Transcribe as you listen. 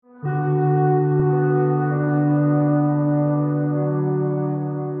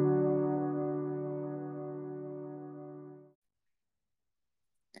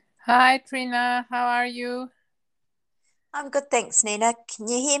Hi, Trina. How are you? I'm good, thanks, Nina. Can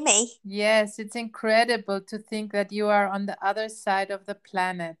you hear me? Yes, it's incredible to think that you are on the other side of the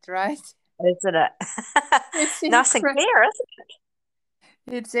planet, right? Isn't it? It's Nice and incredible. clear,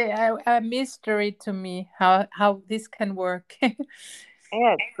 isn't It's a mystery to me how this can work. it?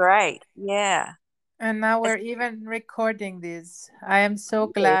 Yeah, it's great. Yeah. And now It's, we're even recording this. I am so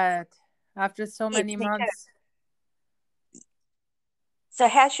yes, glad after so yes, many me too. months. So,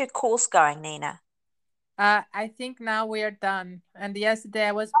 how's your course going, Nina? I think now we are done. And yesterday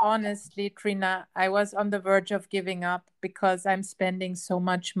I was honestly, Trina, I was on the verge of giving up because I'm spending so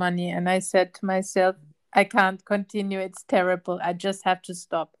much money. And I said to myself, I can't continue. It's terrible. I just have to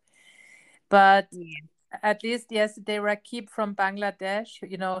stop. But Yeah. at least yesterday, Rakib from Bangladesh,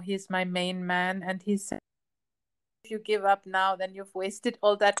 he's my main man. And he said, if you give up now, then you've wasted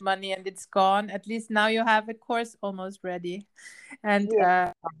all that money and it's gone. At least now you have a course almost ready. And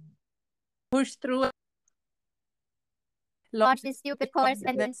Yeah. push through, launch this stupid course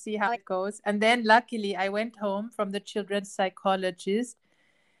and then see how it goes. And then luckily I went home from the children's psychologist,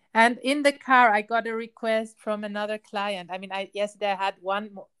 and in the car I got a request from another client. I mean, I yesterday I had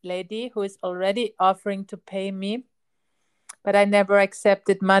one lady who is already offering to pay me, but I never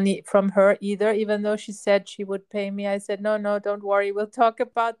accepted money from her either, even though she said she would pay me. I said, no, no, don't worry, we'll talk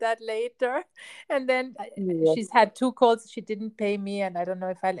about that later. And then Yeah. she's had two calls, she didn't pay me, and I don't know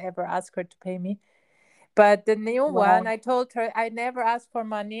if I'll ever ask her to pay me. But the new one, Wow. I told her I never asked for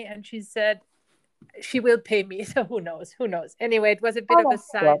money, and she said she will pay me. So who knows? Who knows? Anyway, it was a bit Oh, of a that's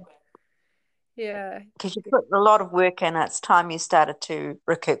good. sign. Yeah. Because you put a lot of work in. It's time you started to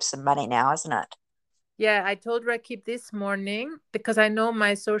recoup some money now, isn't it? Yeah, I told Rakib this morning because I know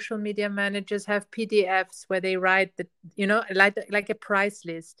my social media managers have PDFs where they write like a price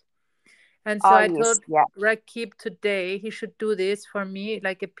list. And so Oh, I yes. told Yeah. Rakib today he should do this for me,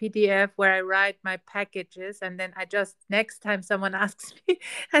 like a PDF where I write my packages. And then I just, next time someone asks me,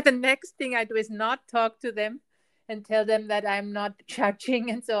 and the next thing I do is not talk to them and tell them that I'm not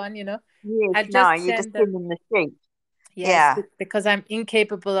charging and so on. Yes. I No, just you just send send them. them the sheet. Yes, Yeah. because I'm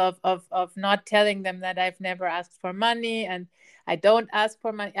incapable of not telling them that I've never asked for money, and I don't ask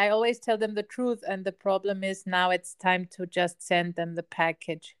for money. I always tell them the truth. And the problem is now it's time to just send them the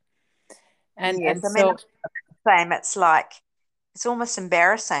package. And Yes. and I mean, so it's the same. It's like, it's almost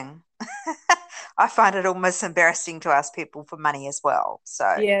embarrassing. I find it almost embarrassing to ask people for money as well.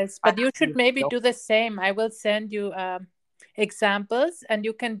 So yes, I but you should do maybe feel, do the same. I will send you examples, and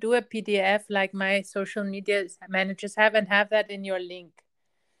you can do a PDF like my social media managers have, and have that in your link,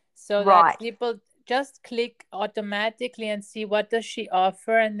 so that right. people just click automatically and see what does she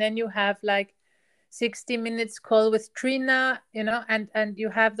offer, and then you have like 60 minutes call with Trina, and you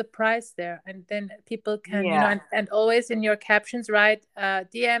have the price there, and then people can, Yeah. and always in your captions write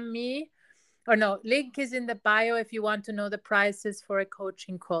DM me, or no, link is in the bio if you want to know the prices for a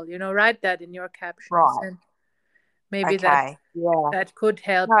coaching call. Write that in your captions, Right. and maybe that Okay. Yeah. that could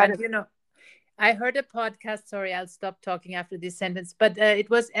help. No, And I heard a podcast. Sorry, I'll stop talking after this sentence. But it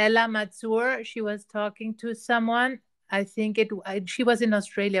was Ella Matsur. She was talking to someone. I think she was in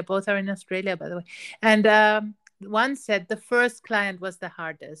Australia. Both are in Australia, by the way. And one said the first client was the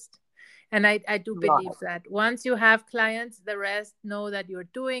hardest. And I do believe right. that once you have clients, the rest know that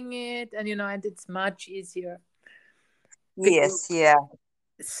you're doing it, and it's much easier. Yes. Yeah.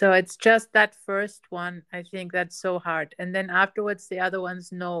 So it's just that first one, I think that's so hard. And then afterwards, the other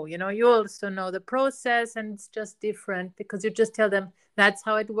ones know, you also know the process, and it's just different because you just tell them that's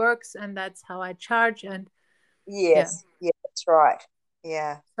how it works and that's how I charge. And yeah. Yes. Yeah. That's right.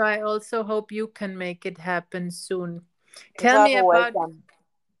 Yeah. So I also hope you can make it happen soon. Because Tell I've me always about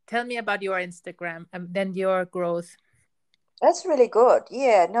tell me about your Instagram and then your growth. that's really good.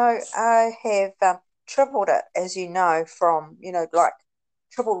 Yeah. No, I have tripled it, as you know, from like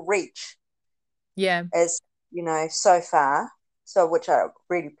triple reach Yeah. as so far. So which I'm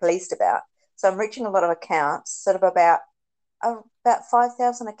really pleased about. So I'm reaching a lot of accounts, sort of about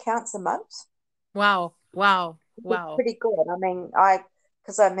 5,000 accounts a month. Wow. Wow. It's Wow. pretty good. I mean, I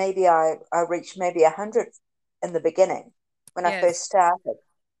reached maybe 100 in the beginning when I first Yes. started.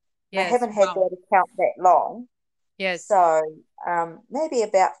 I Yes. haven't had Wow. that account that long, Yes. so maybe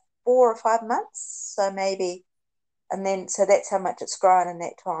about 4 or 5 months. So maybe, and then so that's how much it's grown in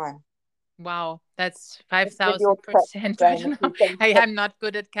that time. Wow, that's With your tips 5,000%. I and a don't know. few things I that am not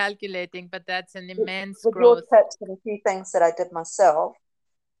good at calculating, but that's an immense with your growth. tips and a few things that I did myself,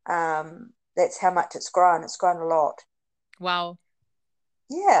 that's how much it's grown. It's grown a lot. Wow.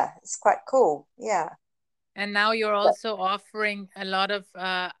 Yeah, it's quite cool. Yeah. And now you're But also offering a lot of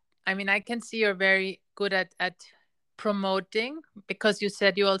I mean, I can see you're very good at promoting? Because you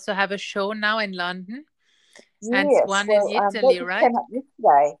said you also have a show now in London and Yes, one in well, that Italy, just came right? up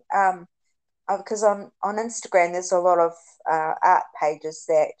yesterday. Because on Instagram, there's a lot of art pages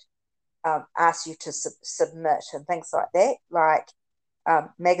that ask you to submit and things like that, like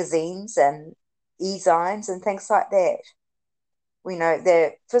magazines and e-zines and things like that. We know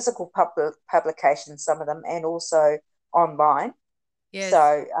they're physical publications, some of them, and also online. Yes.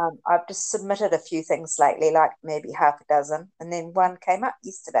 So I've just submitted a few things lately, like maybe half a dozen, and then one came up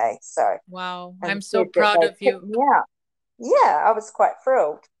yesterday. So Wow. I'm and so said that proud they of picked you. me out. Yeah, I was quite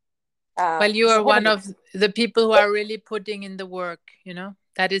thrilled Well, you because are I one haven't. of the people who are really putting in the work,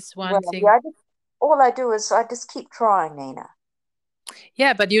 That is Well, one thing. yeah, all I do is I just keep trying, Nina.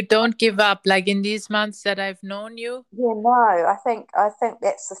 Yeah, but you don't give up. Like in these months that I've known you. Yeah, no, I think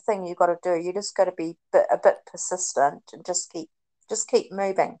that's the thing you got to do. You just got to be a bit persistent and just keep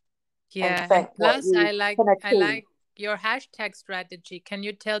moving and Yeah, and think what plus you I like can I achieve. like your hashtag strategy. Can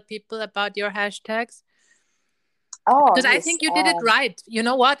you tell people about your hashtags? Oh Because I yes. think you did it right. You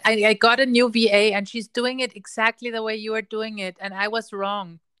know what? I got a new VA and she's doing it exactly the way you are doing it, and I was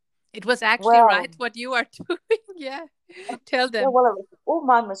wrong. It was actually Well, right what you are doing. Yeah. Tell yeah, them. well, all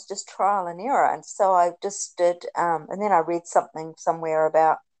mine was just trial and error, and so I just did. And then I read something somewhere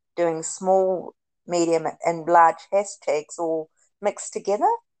about doing small, medium, and large hashtags all mixed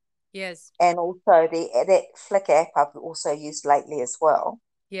together, Yes. and also the that Flick app I've also used lately as well.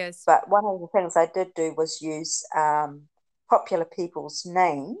 Yes. But one of the things I did do was use popular people's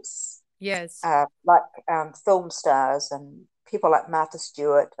names, Yes. like film stars and people like Martha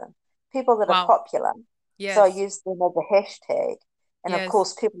Stewart and people that are Wow. popular. So I Yes. used them as a hashtag. And of Yes.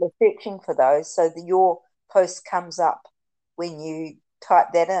 course, people are searching for those. So your post comes up when you type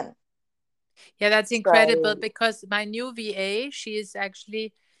that in. Yeah, that's incredible So, because my new VA, she is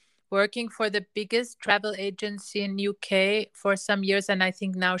actually working for the biggest travel agency in UK for some years, and I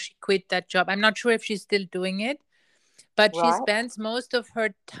think now she quit that job. I'm not sure if she's still doing it, but she right, spends most of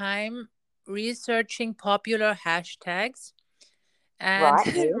her time researching popular hashtags and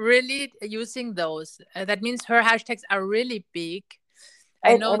right, yeah. really using those. That means her hashtags are really big.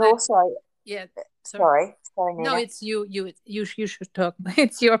 I know And that. also, Yeah. Sorry. sorry, No, Nina. it's you. You should talk.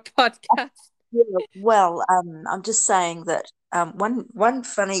 It's your podcast. Yeah, well, I'm just saying that one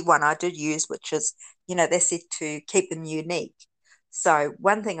funny one I did use, which is, they said to keep them unique. So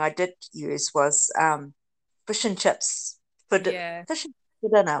one thing I did use was fish and chips Yeah. fish and chips for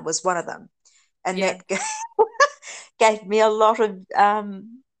dinner was one of them, and Yeah. that gave me a lot of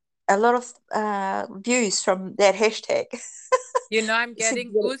views from that hashtag. I'm It said,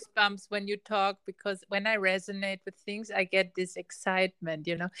 getting goosebumps when you talk because when I resonate with things, I get this excitement.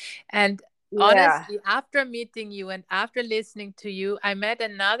 And yeah, honestly, after meeting you and after listening to you, I met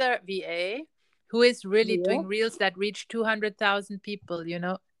another VA who is really yeah, doing reels that reach 200,000 people,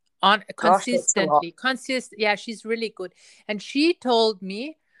 on gosh, that's a lot. consistently. Yeah, she's really good. And she told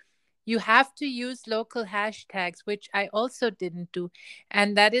me you have to use local hashtags, which I also didn't do.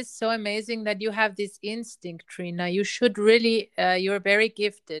 And that is so amazing that you have this instinct, Trina. You should really, you're very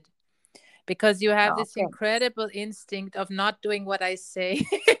gifted because you have Oh, this thanks. incredible instinct of not doing what I say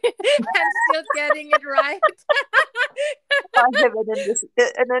and still getting it right. I have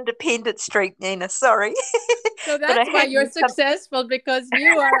an independent streak, Nina. Sorry, So but I that's why have you're used some. successful because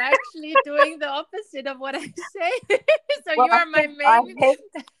you are actually doing the opposite of what I say. So Well, you are my I main have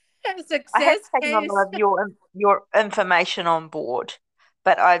I have success taken a lot case. of your information on board,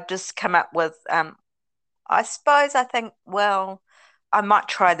 but I've just come up with I suppose I think, well, I might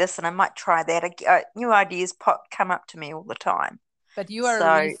try this and I might try that. New ideas come up to me all the time. But you are a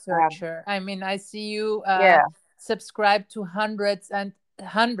So researcher. I mean, I see you yeah, subscribe to hundreds and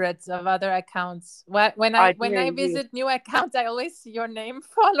hundreds of other accounts. When I I when I do. Yes, visit new accounts, I always see your name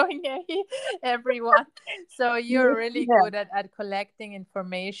following everyone. So you're yes, really yeah. good at collecting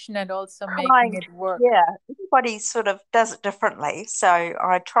information and also making Trying, it work. yeah. Everybody sort of does it differently. So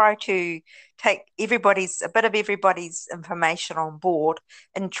I try to take a bit of everybody's information on board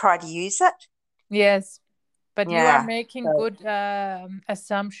and try to use it. Yes. But you are Yeah. making So, good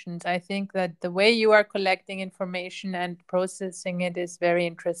assumptions. I think that the way you are collecting information and processing it is very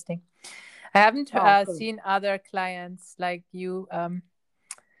interesting. I haven't oh, good. seen other clients like you.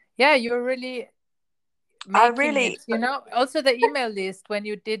 Yeah, you're really I making really, it. Also, the email list when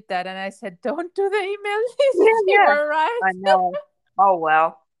you did that, and I said, don't do the email yeah, list. You yeah. were right. I know. Oh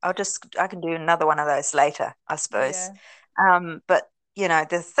well, I can do another one of those later, I suppose. Yeah. But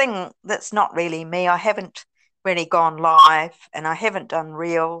the thing that's not really me, I haven't really gone live and I haven't done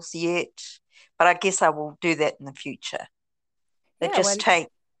reels yet, but I guess I will do that in the future. It Yeah. just Well,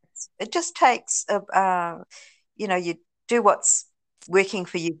 takes it just takes you do what's working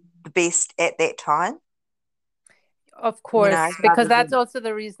for you the best at that time, Of course, because rather that's than, also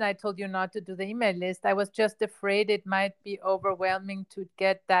the reason I told you not to do the email list. I was just afraid it might be overwhelming to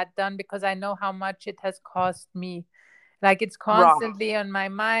get that done because I know how much it has cost me. Like it's right. constantly on my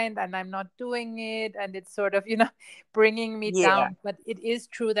mind and I'm not doing it and it's sort of, bringing me Yeah. down. But it is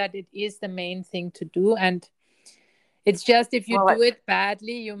true that it is the main thing to do. And it's just if you Well, do it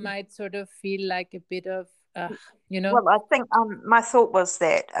badly, you might sort of feel like a bit of, you know, I think my thought was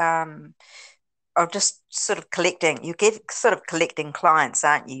that of just sort of collecting. You get sort of collecting clients,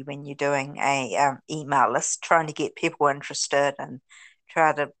 aren't you, when you're doing a email list, trying to get people interested and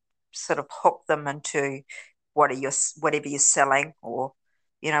try to sort of hook them into whatever you're selling, or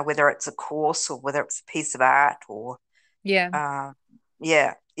whether it's a course or whether it's a piece of art, or yeah. uh,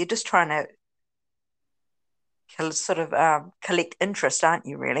 yeah, you're just trying to sort of collect interest, aren't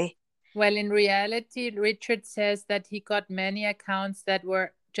you? Really? Well, in reality, Richard says that he got many accounts that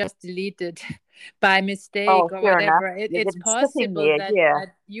were just deleted by mistake Oh, or fair enough. whatever. You're It's getting sitting possible there, that, yeah,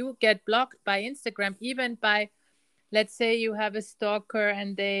 that you get blocked by Instagram, even by, let's say you have a stalker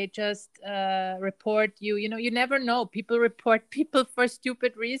and they just report you. You never know. People report people for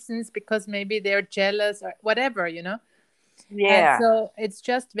stupid reasons because maybe they're jealous or whatever. And yeah, so it's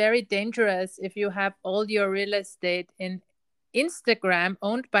just very dangerous if you have all your real estate in Instagram,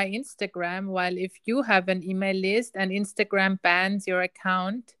 owned by Instagram, while if you have an email list and Instagram bans your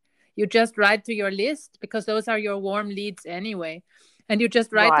account, you just write to your list because those are your warm leads anyway. And you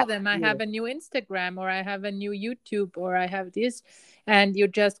just write to right, them, I yeah, have a new Instagram or I have a new YouTube or I have this. And you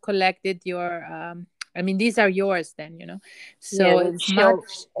just collected I mean, these are yours then. yeah. So Then it's much she'll,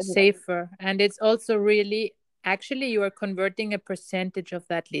 safer. And it's also really, actually, you are converting a percentage of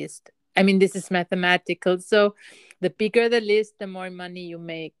that list. I mean, this is mathematical. So the bigger the list, the more money you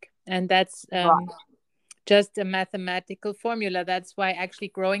make. And that's right, just a mathematical formula. That's why actually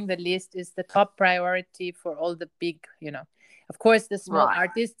growing the list is the top priority for all the big. Of course, the small right,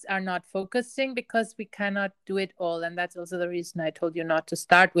 artists are not focusing because we cannot do it all. And that's also the reason I told you not to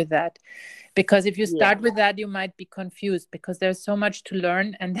start with that. Because if you yeah, start with that, you might be confused because there's so much to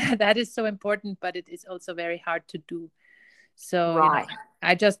learn. And that is so important, but it is also very hard to do. So, right.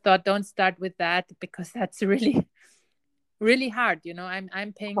 I just thought don't start with that because that's really really hard.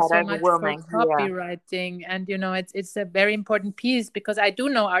 I'm paying Quite so much for overwhelming. Yeah, copywriting, and it's a very important piece because I do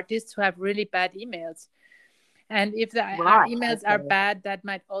know artists who have really bad emails, and if our right. emails are Okay. bad, that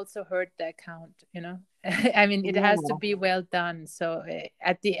might also hurt the account. I mean, it has to Yeah, be well done. So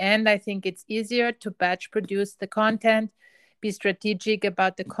at the end, I think it's easier to batch produce the content, be strategic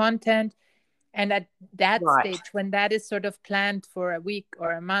about the content, and at that right, stage, when that is sort of planned for a week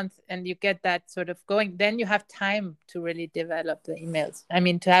or a month and you get that sort of going, then you have time to really develop the emails. I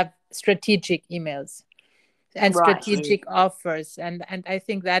mean, to have strategic emails and right. Yeah. strategic offers. And I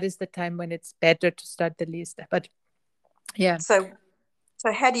think that is the time when it's better to start the list. But yeah. So,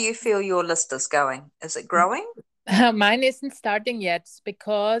 so how do you feel your list is going? Is it growing? Mine isn't starting yet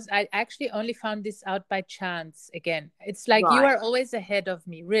because I actually only found this out by chance again. It's like you Right, are always ahead of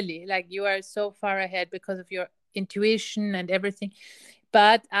me, really. Like you are so far ahead because of your intuition and everything.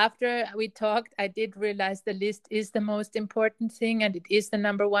 But after we talked, I did realize the list is the most important thing and it is the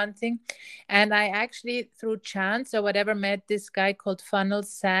number one thing. And I actually, through chance or whatever, met this guy called Funnel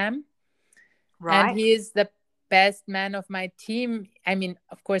Sam, and right, he is the best man of my team. I mean,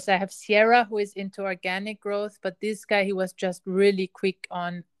 of course, I have Sierra who is into organic growth, but this guy, he was just really quick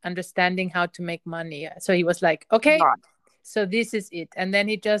on understanding how to make money. So he was like, okay, right, so this is it. And then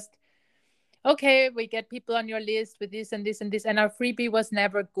he just, okay, we get people on your list with this and this and this. And our freebie was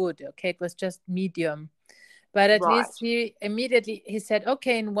never good. Okay, it was just medium. But at right. least he said,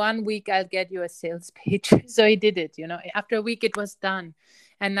 okay, in 1 week I'll get you a sales page. So he did it. After a week it was done.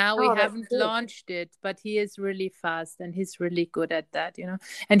 And now we Oh, that's haven't good. launched it, but he is really fast and he's really good at that.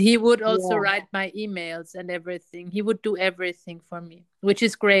 And he would also Yeah. write my emails and everything. He would do everything for me, which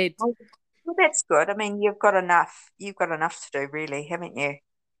is great. Oh, well, that's good. I mean, you've got enough. You've got enough to do, really, haven't you?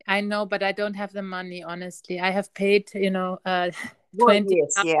 I know, but I don't have the money, honestly. I have paid, Well, 20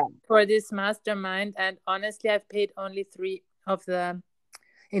 yes, yeah. for this mastermind, and honestly, I've paid only three of the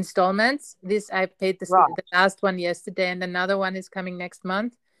installments. This I paid Right, the last one yesterday, and another one is coming next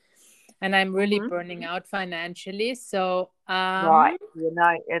month. And I'm really mm-hmm. burning out financially. So, Right.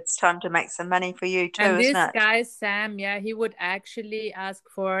 It's time to make some money for you too, and isn't this it? guy, Sam, yeah, he would actually ask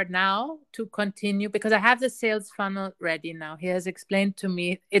for now to continue because I have the sales funnel ready now. He has explained to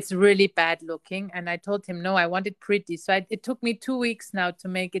me it's really bad looking. And I told him, no, I want it pretty. So it took me 2 weeks now to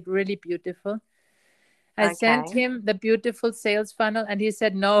make it really beautiful. I sent Okay. him the beautiful sales funnel and he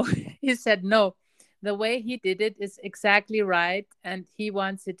said no. He said no. the way he did it is exactly right, and he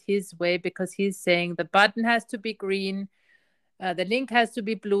wants it his way because he's saying the button has to be green, the link has to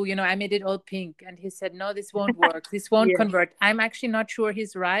be blue. I made it all pink, and he said, "No, this won't work. This won't Yeah. convert." I'm actually not sure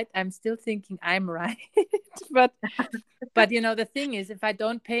he's right. I'm still thinking I'm right, but the thing is, if I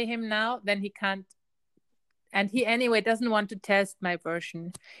don't pay him now, then he can't. And he anyway doesn't want to test my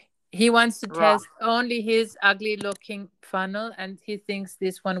version. He wants to Right. test only his ugly looking funnel, and he thinks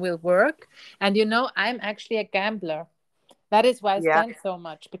this one will work. And I'm actually a gambler. That is why I Yeah. spend so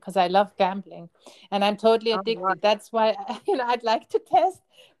much, because I love gambling and I'm totally Oh, right. addicted. That's why I'd like to test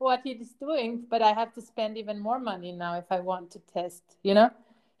what he's doing, but I have to spend even more money now if I want to test,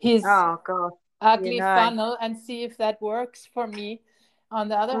 his Oh, God. You ugly know. funnel and see if that works for me. On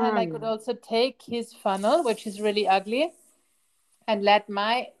the other hand, I could Mm. also take his funnel, which is really ugly, and let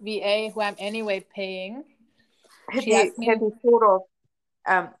my VA, who I'm anyway paying, Have she you asked have me, you thought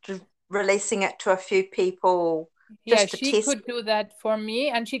of just releasing it to a few people yeah, just to she test? could do that for me,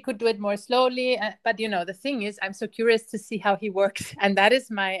 and she could do it more slowly. But the thing is, I'm so curious to see how he works, and that is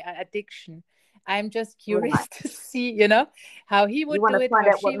my addiction. I'm just Right. curious to see, how he You would want do to it, find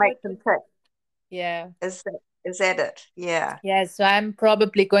how out what she makes would do them it. tick. Yeah. Is that it? Yeah. Yeah, so I'm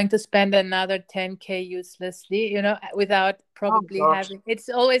probably going to spend another 10K uselessly, without Oh, probably gosh. having. It's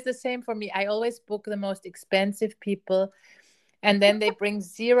always the same for me. I always book the most expensive people, and then they bring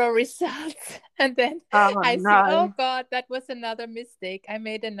zero results. And then Oh, I see, oh no. God, that was another mistake. I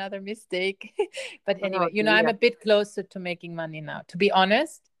made another mistake. But Oh, anyway, I'm dear. a bit closer to making money now. To be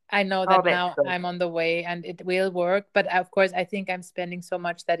honest, I know Oh, that that's now good. I'm on the way and it will work. But of course, I think I'm spending so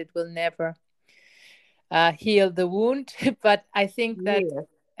much that it will never heal the wound. But I think that Yes.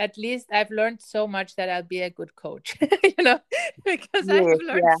 at least I've learned so much that I'll be a good coach, because I've Yes.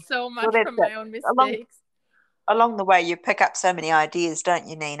 learned Yeah. so Well, much that's from it. my own Along mistakes. along the way, you pick up so many ideas, don't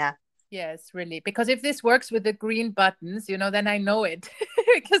you, Nina? Yes, really. Because if this works with the green buttons, then I know it.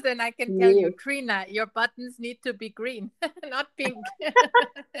 Because then I can tell you, Yes. Trina, your buttons need to be green, not pink.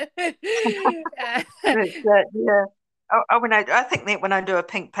 That's it. Yeah. I think that when I do a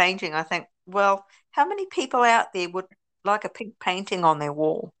pink painting, I think, well, how many people out there would like a pink painting on their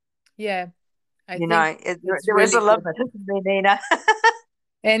wall? Yeah, I You know, think it's there is really a good. limit, isn't there, Nina?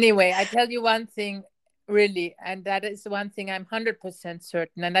 Anyway, I tell you one thing, really, and that is one thing I'm 100%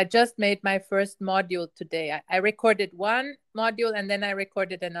 certain. And I just made my first module today. I recorded one module and then I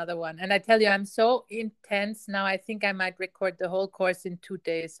recorded another one. And I tell you, I'm so intense now. I think I might record the whole course in 2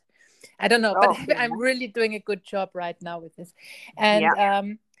 days. I don't know, but Oh, fair I'm enough. really doing a good job right now with this. And Yeah.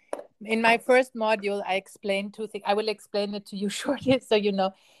 in my first module, I explained two things. I will explain it to you shortly so you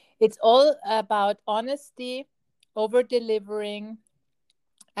know. It's all about honesty, over delivering,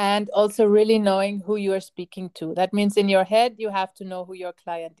 and also really knowing who you are speaking to. That means in your head, you have to know who your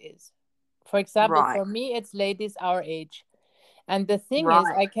client is. For example, Right. for me, it's ladies our age. And the thing is,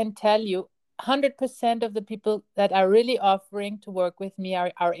 Right. I can tell you 100% of the people that are really offering to work with me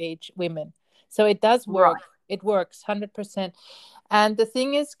are our age women. So it does work. Right. It works 100%. And the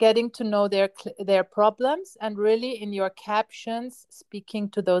thing is getting to know their problems and really in your captions speaking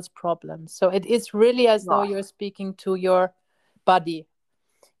to those problems. So it is really as though Right. you're speaking to your body.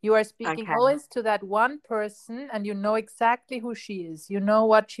 You are speaking Okay. always to that one person and you know exactly who she is. You know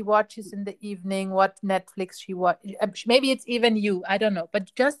what she watches in the evening, what Netflix she watches. Maybe it's even you. I don't know.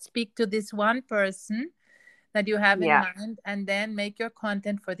 But just speak to this one person that you have in Yeah. mind and then make your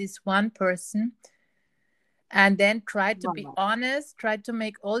content for this one person. And then try to be Right. honest, try to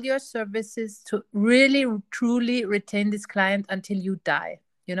make all your services to really, truly retain this client until you die,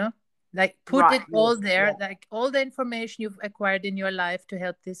 like put Right. it Yes. all there, Yeah. like all the information you've acquired in your life to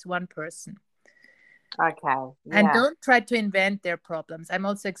help this one person. Okay. And Yeah. don't try to invent their problems. I'm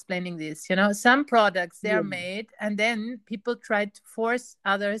also explaining this. Some products they're Yeah. made, and then people try to force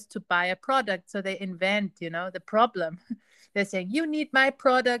others to buy a product. So they invent, the problem. They're saying, you need my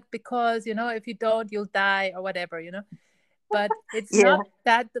product because, if you don't, you'll die or whatever, But it's Yeah. not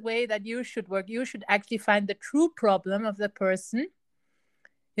that the way that you should work. You should actually find the true problem of the person.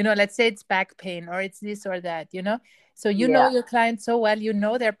 Let's say it's back pain or it's this or that. So you know Yeah. your client so well, you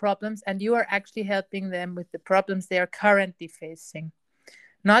know their problems, and you are actually helping them with the problems they are currently facing,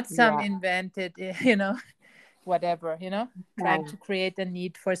 not some Yeah. invented, whatever, trying Okay. to create a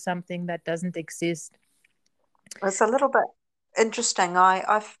need for something that doesn't exist. It's a little bit interesting.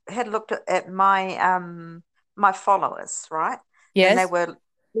 I've had looked at my followers, right? And they Yes, were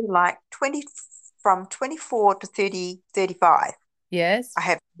like 20 from 24 to 30, 35. I yes,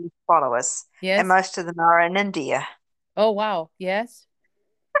 have these followers, and yes. most of them are in India. Oh, wow. Yes.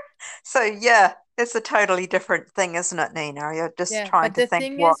 So yeah. It's a totally different thing, isn't it, Nina? You're just Yeah, trying but to the think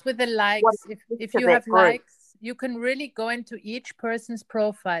thing is with the what likes, is if to you that have group. likes, you can really go into each person's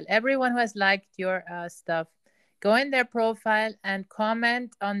profile. Everyone who has liked your stuff, go in their profile and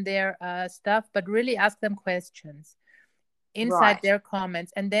comment on their stuff, but really ask them questions inside Right. their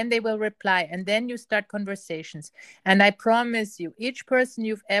comments, and then they will reply, and then you start conversations. And I promise you, each person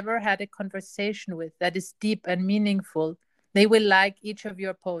you've ever had a conversation with that is deep and meaningful, they will like each of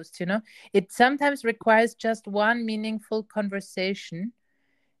your posts. It sometimes requires just one meaningful conversation,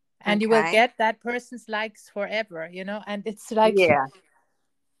 and you will Okay. get that person's likes forever. And it's like Yeah.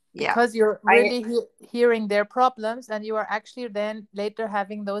 Yeah. because you're I really hearing their problems, and you are actually then later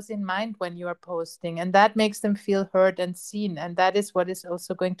having those in mind when you are posting, and that makes them feel heard and seen, and that is what is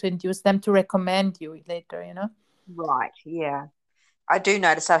also going to induce them to recommend you later. right. Yeah. I do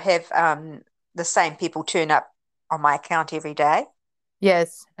notice I have the same people turn up on my account every day.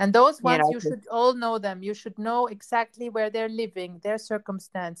 Yes, and those You ones, know, you should all know them. You should know exactly where they're living, their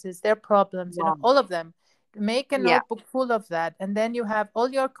circumstances, their problems, right. all of them. Make a Yeah. notebook full of that, and then you have all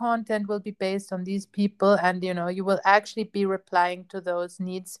your content will be based on these people, and you will actually be replying to those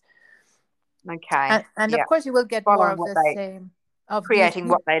needs. Okay. And of Yeah. course, you will get more Following of what the they same of these creating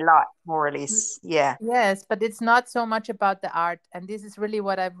what people. they like, more or less. Yeah. Yes, but it's not so much about the art. And this is really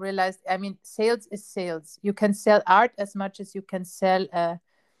what I've realized. I mean, sales is sales. You can sell art as much as you can sell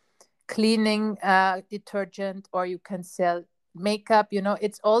cleaning detergent, or you can sell makeup.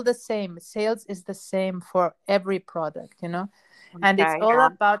 It's all the same. Sales is the same for every product. And it's Okay. all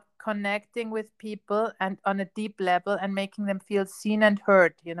Right. about connecting with people and on a deep level and making them feel seen and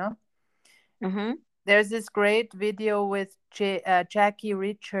heard. Mm-hmm. There's this great video with Jackie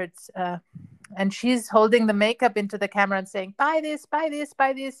Richards, and she's holding the makeup into the camera and saying, buy this, buy this,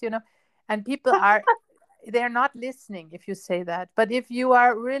 buy this. And people are, they're not listening if you say that. But if you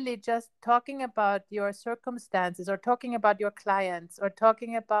are really just talking about your circumstances, or talking about your clients, or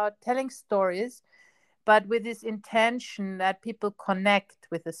talking about telling stories, but with this intention that people connect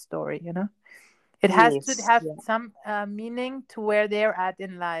with the story. It has to Yes. have Yeah. some meaning to where they're at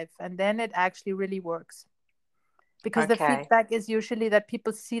in life, and then it actually really works, because the Okay. feedback is usually that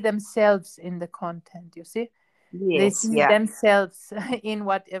people see themselves in the content. You see, they Yes. see Yeah. themselves in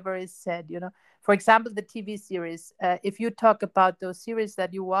whatever is said. For example, the TV series, if you talk about those series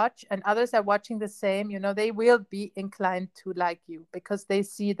that you watch and others are watching the same, they will be inclined to like you, because they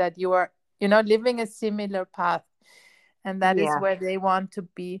see that you are living a similar path, and that is Yeah. where they want to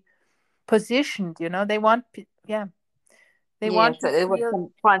be positioned. They want, yeah, they Yeah. want So to it was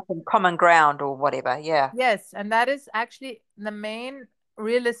feel. find some common ground or whatever. Yeah. Yes, and that is actually the main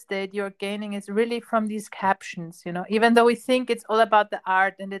real estate you're gaining, is really from these captions. Even though we think it's all about the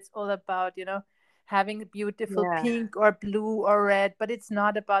art, and it's all about, having a beautiful Yeah. pink or blue or red, but it's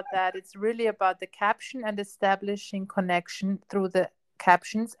not about that. It's really about the caption and establishing connection through the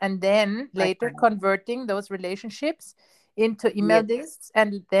captions, and then later Okay. converting those relationships into email Yes. lists,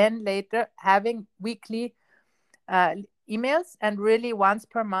 and then later having weekly uh, emails, and really once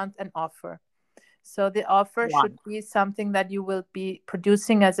per month an offer. So the offer should One. be something that you will be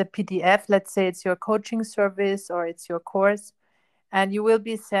producing as a PDF. Let's say it's your coaching service or it's your course, and you will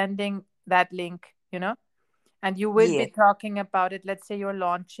be sending that link, and you will be Yes. talking about it. Let's say you're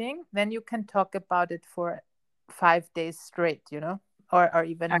launching, then you can talk about it for 5 days straight, or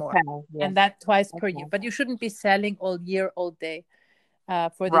even more. Okay. Yeah. And that twice per year. Okay. But you shouldn't be selling all year, all day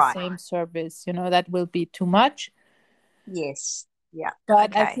for the Right. same service. That will be too much. Yes. Yeah.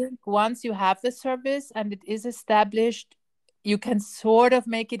 But I Okay. think once you have the service and it is established, you can sort of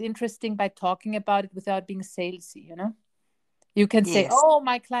make it interesting by talking about it without being salesy. You can say, Yes. oh,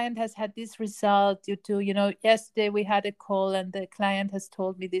 my client has had this result due to, yesterday we had a call and the client has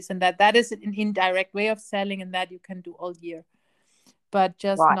told me this and that. That is an indirect way of selling, and that you can do all year. But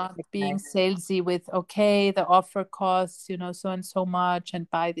just Right. not being Okay. salesy with, okay, the offer costs, so and so much, and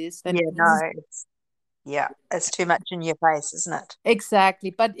buy this. And Yeah. No. It's yeah. It's too much in your face, isn't it? exactly.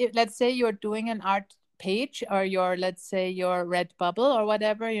 But if, let's say you're doing an art page, or your, let's say, your Redbubble or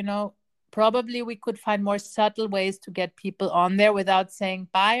whatever, probably we could find more subtle ways to get people on there without saying,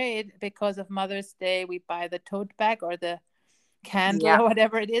 buy it because of Mother's Day, we buy the tote bag or the candle Yeah. or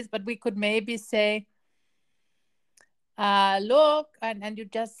whatever it is. But we could maybe say, look, and you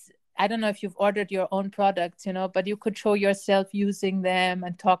just, I don't know if you've ordered your own products, but you could show yourself using them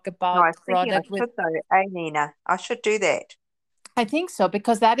and talk No, I about was the thinking I product with. should though, Nina. I should do that. I think so,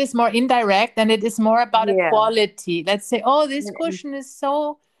 because that is more indirect and it is more about a Yeah. quality. Let's say, oh, this And cushion is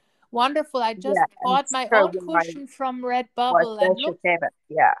so wonderful. I just yeah, and bought my show own why cushion from why Redbubble, they and should look, have it.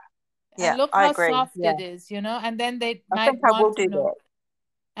 Yeah. and Yeah. look I how agree. soft Yeah. it is. And then they I might think I will want to do know. that.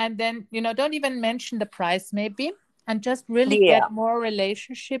 And then, don't even mention the price maybe, and just really Yeah. get more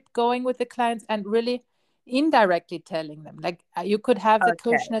relationship going with the clients, and really indirectly telling them, like, you could have the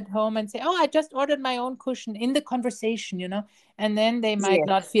Okay. cushion at home and say, oh, I just ordered my own cushion, in the conversation, and then they might Yeah.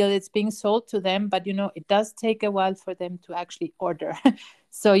 not feel it's being sold to them, but it does take a while for them to actually order.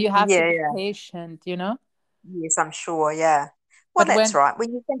 So you have to Yeah. be Yeah. patient. Yes, I'm sure. Yeah. Well, But that's when right.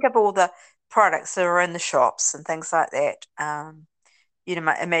 When you think of all the products that are in the shops and things like that, you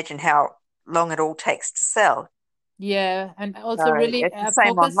might imagine how long it all takes to sell. Yeah, and So also really it's the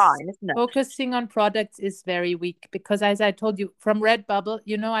same online, isn't it? focusing on products is very weak, because as I told you, from Redbubble,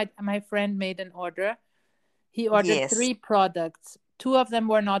 my friend made an order. He ordered Yes. 3 products. Two of them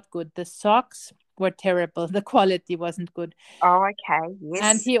were not good. The socks were terrible. The quality wasn't good. Oh, okay.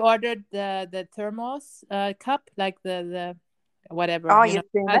 And Yes. he ordered the thermos cup, like the whatever, Oh, you've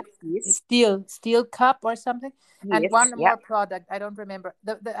seen it? Yes. steel cup or something, and one Yes. more Yep. product, I don't remember.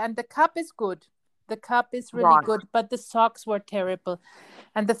 And the cup is good. The cup is really Right. good, but the socks were terrible.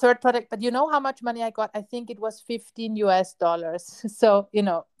 And the third product, but you know how much money I got? I think it was $15. So,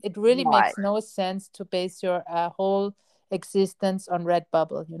 it really Right. makes no sense to base your whole existence on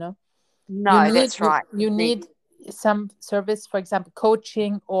Redbubble. You No, need that's you, right. you need some service, for example,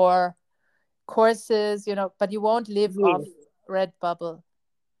 coaching or courses, but you won't live off Yes. Redbubble.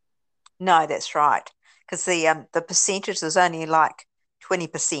 No, that's right. Because the percentage is only like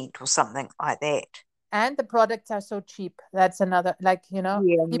 20% or something like that. And the products are so cheap. That's another, like, Yeah,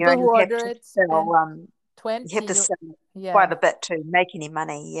 and you people who only have order to it sell spend you have 20, to sell yeah. quite a bit to make any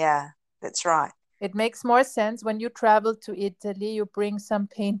money. Yeah, that's right. It makes more sense when you travel to Italy, you bring some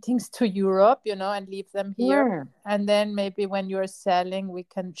paintings to Europe, and leave them here. Mm. And then maybe when you're selling, we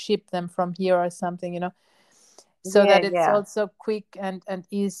can ship them from here or something, so Yeah, that it's yeah. also quick and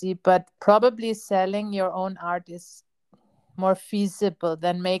easy. But probably selling your own art is more feasible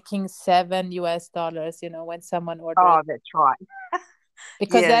than making $7 when someone orders. Oh, that's right.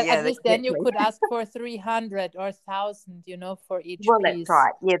 Because Yeah, that, yeah, at least then you exactly. could ask for 300 or 1,000, for each Well, that's piece.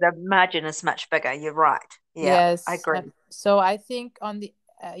 right. Yeah, the margin is much bigger. You're right. Yeah, I Yes. agree. So I think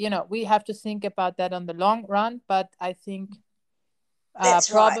we have to think about that on the long run, but I think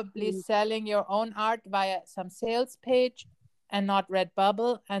That's right. probably selling your own art via some sales page and not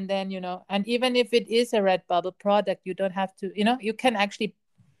Redbubble. And then, and even if it is a Redbubble product, you don't have to, you can actually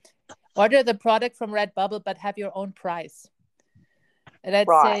order the product from Redbubble, but have your own price.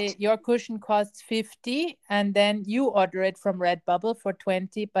 Let's say Right, your cushion costs 50, and then you order it from Redbubble for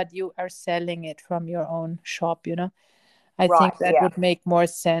 20, but you are selling it from your own shop. I right. think that Yeah, would make more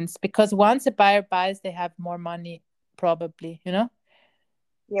sense, because once a buyer buys, they have more money, probably. yeah.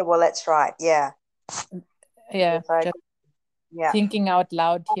 Well, that's right. Yeah, Yeah, yes, I just agree. Yeah. thinking out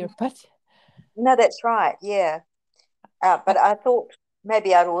loud here, but No, that's right. Yeah. uh, But I thought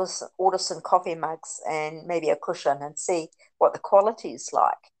maybe I'd also order some coffee mugs and maybe a cushion and see what the quality is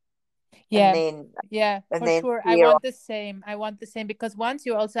like, and yeah, yeah, and for then sure. I yeah, want the same. I want the same, because once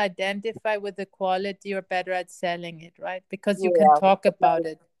you also identify with the quality, you're better at selling it, right? Because you can yeah, talk about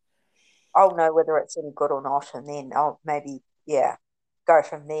it. I'll know whether it's any good or not, and then I'll maybe yeah go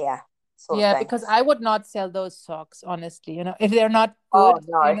from there, sort of Yeah, thing. because I would not sell those socks, honestly. If they're not Oh good,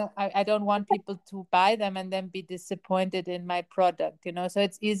 no, I don't want people to buy them and then be disappointed in my product. So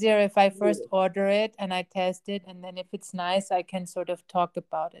it's easier if I first yeah. order it and I test it. And then if it's nice, I can sort of talk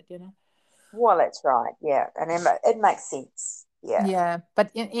about it. Well, that's right. Yeah, and it makes sense. Yeah, Yeah.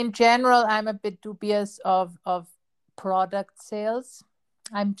 But in general, I'm a bit dubious of product sales.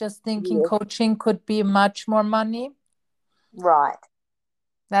 I'm just thinking yeah, coaching could be much more money. right.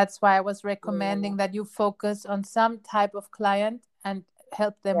 That's why I was Yeah, recommending that you focus on some type of client and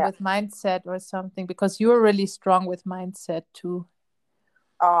help them yeah. with mindset or something, because you're really strong with mindset too.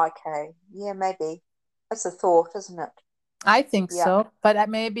 Oh, okay. Yeah, maybe. That's a thought, isn't it? I think Yeah, so, but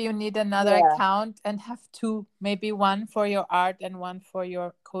maybe you need another yeah, account and have two, maybe one for your art and one for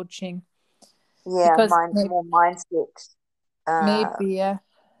your coaching, yeah. because Mind more mindset. Uh, maybe yeah,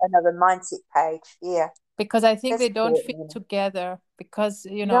 another mindset page. Yeah, because I think that's they don't good. fit together, because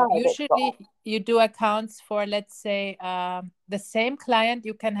No, that's right. usually you do accounts for, let's say, the same client,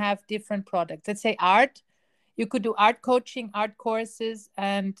 you can have different products. Let's say art, you could do art coaching, art courses,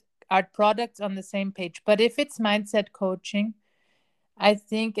 and art products on the same page. But if it's mindset coaching, I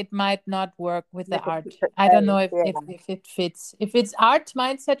think it might not work with the Like a art. separate I don't know page. if, Yeah, if it fits. If it's art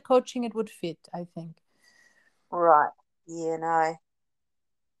mindset coaching, it would fit, I think. right. Yeah, no,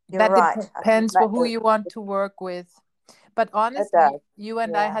 you're That right. I think depends for who you want to work with. But It does. honestly, you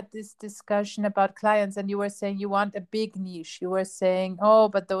and I Yeah. had this discussion about clients, and you were saying you want a big niche. You were saying, oh,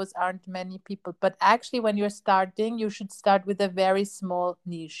 but those aren't many people. But actually, when you're starting, you should start with a very small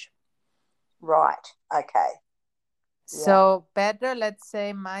niche. Right. Okay. Yeah. So, better, let's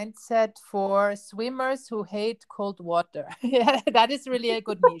say, mindset for swimmers who hate cold water. Yeah, that is really a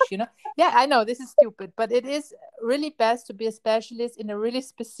good niche, you know? Yeah, I know this is stupid, but it is really best to be a specialist in a really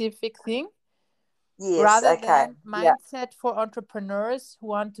specific thing Yes. rather Okay. than Yeah. mindset for entrepreneurs who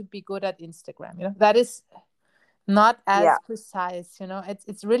want to be good at Instagram. You know, that is not Yeah. as precise. You know,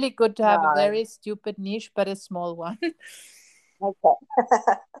 it's really good to have a No. very stupid niche, but a small one. Okay.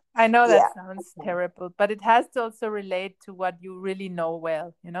 I know Yeah. that sounds Okay. terrible, but it has to also relate to what you really know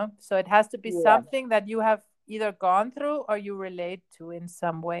well, you know? So it has to be Yeah. something that you have either gone through or you relate to in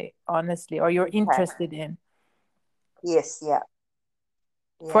some way, honestly, or you're Okay. interested in. Yes. Yeah.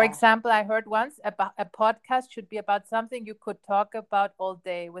 For Yeah. example, I heard once about a podcast should be about something you could talk about all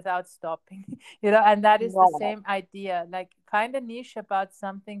day without stopping, you know, and that is the Right. same idea. Like find a niche about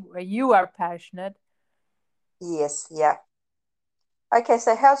something where you are passionate. Yes. Yeah. Okay.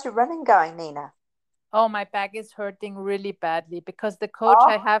 So how's your running going, Nina? Oh, my back is hurting really badly because the coach Oh.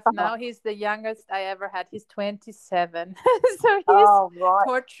 I have now, he's the youngest I ever had. He's 27. So he's Oh, right.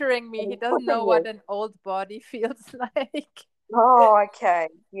 torturing me. He He's doesn't know pushing what you. an old body feels like. Oh, okay.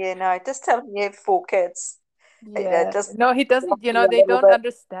 Yeah, no, just tell him you have four kids. Yeah. Just No, he off doesn't, you know, you a they little don't bit.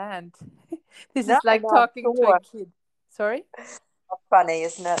 understand. This No, is like no, I'm talking to a sure. kid. Sorry? Funny,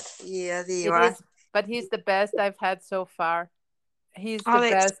 isn't it? Yeah, there you It are. is, but he's the best I've had so far. He's the Oh,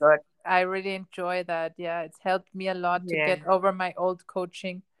 that's best. good. I really enjoy that. Yeah, it's helped me a lot to Yeah, get over my old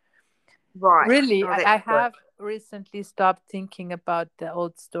coaching. right. Really, Oh, that's I good. have recently stopped thinking about the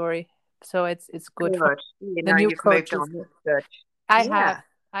old story, so it's good for Good. You the know, new you've moved coaches. on. That's good. I have, Yeah,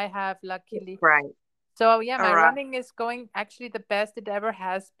 I have, that's luckily. great. So yeah, All my right. running is going actually the best it ever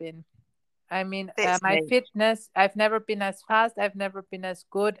has been. I mean, That's my neat. fitness, I've never been as fast, I've never been as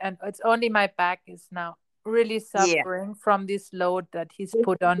good, and it's only my back is now really Yeah. suffering from this load that he's Rest,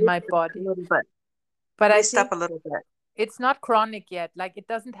 put on rest my up a body. little bit. But I Rest up think a little bit. it's not chronic yet. Like it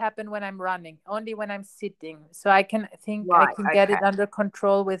doesn't happen when I'm running, only when I'm sitting. So I can think I Right. can get Okay. it under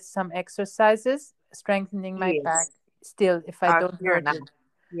control with some exercises, strengthening my back Yes. still if I Oh, don't fair hurt enough. it.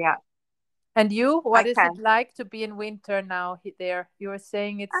 Yeah. And you, what is Okay. it like to be in winter now there? You were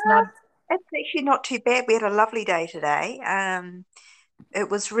saying it's not. It's actually not too bad. We had a lovely day today. It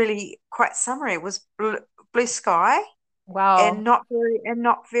was really quite summery. It was blue sky Wow. and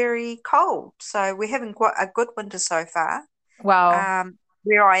not very cold. So we're having quite a good winter so far. Wow.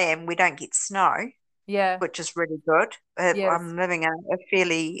 Where I am, we don't get snow, Yeah. which is really good. Yes. I'm living in a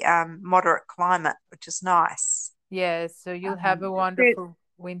fairly moderate climate, which is nice. Yes. So you'll have a But wonderful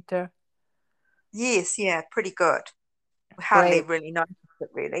winter. yes, yeah, pretty good. We hardly Great. really noticed it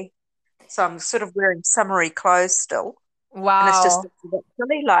really. So I'm sort of wearing summery clothes still. And it's just Wow. it's a bit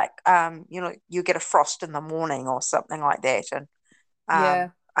silly, like you get a frost in the morning or something like that, and Yeah.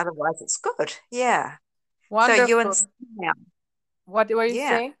 otherwise it's good. Yeah. So you in Wonderful. summer now? What were you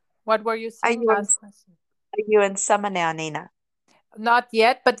Yeah. saying? What were you Are saying? you in Last question. are you in summer now, Nina? Not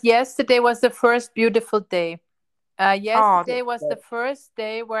yet, but yesterday was the first beautiful day. Oh, Yesterday that's was the good. first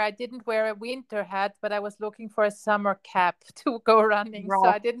day where I didn't wear a winter hat, but I was looking for a summer cap to go running. So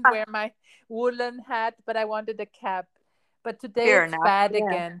Right. I didn't wear my woolen hat, but I wanted a cap. But today Fair it's enough. bad Yeah.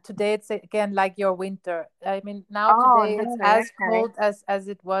 again. Today it's again like your winter. I mean, now Oh today it's no. as Okay. cold as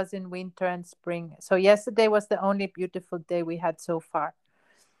it was in winter and spring. So yesterday was the only beautiful day we had so far.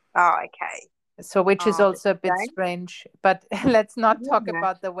 Oh, okay. So which is Oh, that's also a a bit shame. strange, but let's not talk Yeah.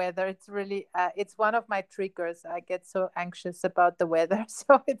 about the weather. It's really it's one of my triggers. I get so anxious about the weather,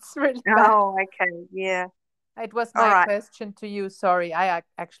 so it's really bad. Oh, okay. Yeah. It was All my right. question to you. Sorry, I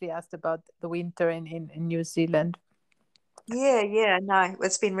actually asked about the winter in New Zealand. Yeah, yeah. No,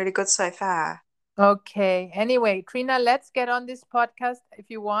 it's been really good so far. Okay, anyway, Trina, let's get on this podcast if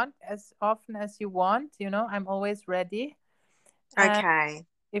you want, as often as you want. You know, I'm always ready. And Okay.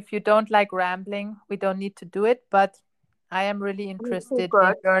 if you don't like rambling, we don't need to do it, but I am really Well, it's all interested in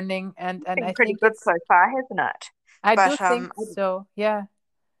good. learning, It's and been I pretty think good it's so far, hasn't it? I do But think so. Yeah.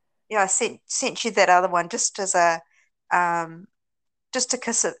 yeah, I sent you that other one just as a um just to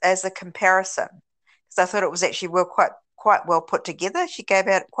kiss it as a comparison because I thought it was actually quite well put together. She gave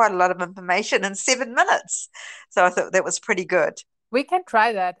out quite a lot of information in 7 minutes, so I thought that was pretty good. We can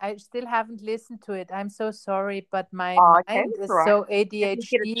try that. I still haven't listened to it. I'm so sorry, but my Oh, okay, mind that's is all right. so If you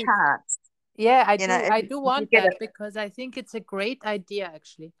get a ADHD. chance, Yeah, I you know, do. I do if you want get that it, because I think it's a great idea,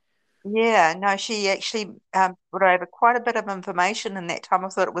 actually. yeah, no, she actually put over quite a bit of information in that time. I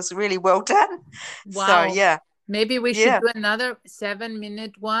thought it was really well done. So Wow. yeah, Maybe we should Yeah, do another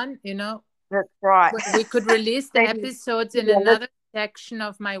 7-minute one, you know. that's right. We could release the Maybe, episodes in maybe a list, another section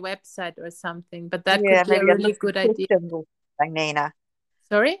of my website or something, but that could yeah, be a maybe a really list of good idea. questions or something, Nina.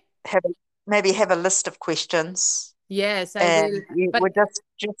 Sorry? Have a, maybe have a list of questions, Yes, I and will. But we'll just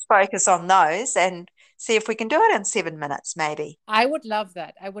focus on those and see if we can do it in 7 minutes, maybe. I would love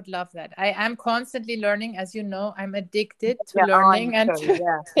that. I would love that. I am constantly learning. As you know, I'm addicted to Yeah, I'm learning and too. to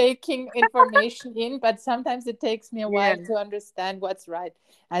Yeah, taking information in, but sometimes it takes me a yeah, while to understand what's right,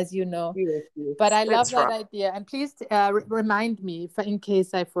 as you know. yes, But yes, I love that's that right. idea. And please remind me if, in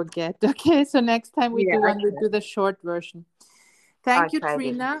case I forget. Okay, so next time we Yeah, do one, we okay, do the short version. Thank you, okay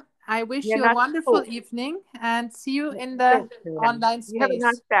then. Trina. I wish Yeah, you a nice to wonderful talk. evening and see you Yeah, in the thanks, Tina. online You have a space.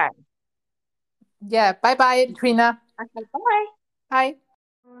 nice day. Yeah, bye bye, Trina. Okay, bye. Bye.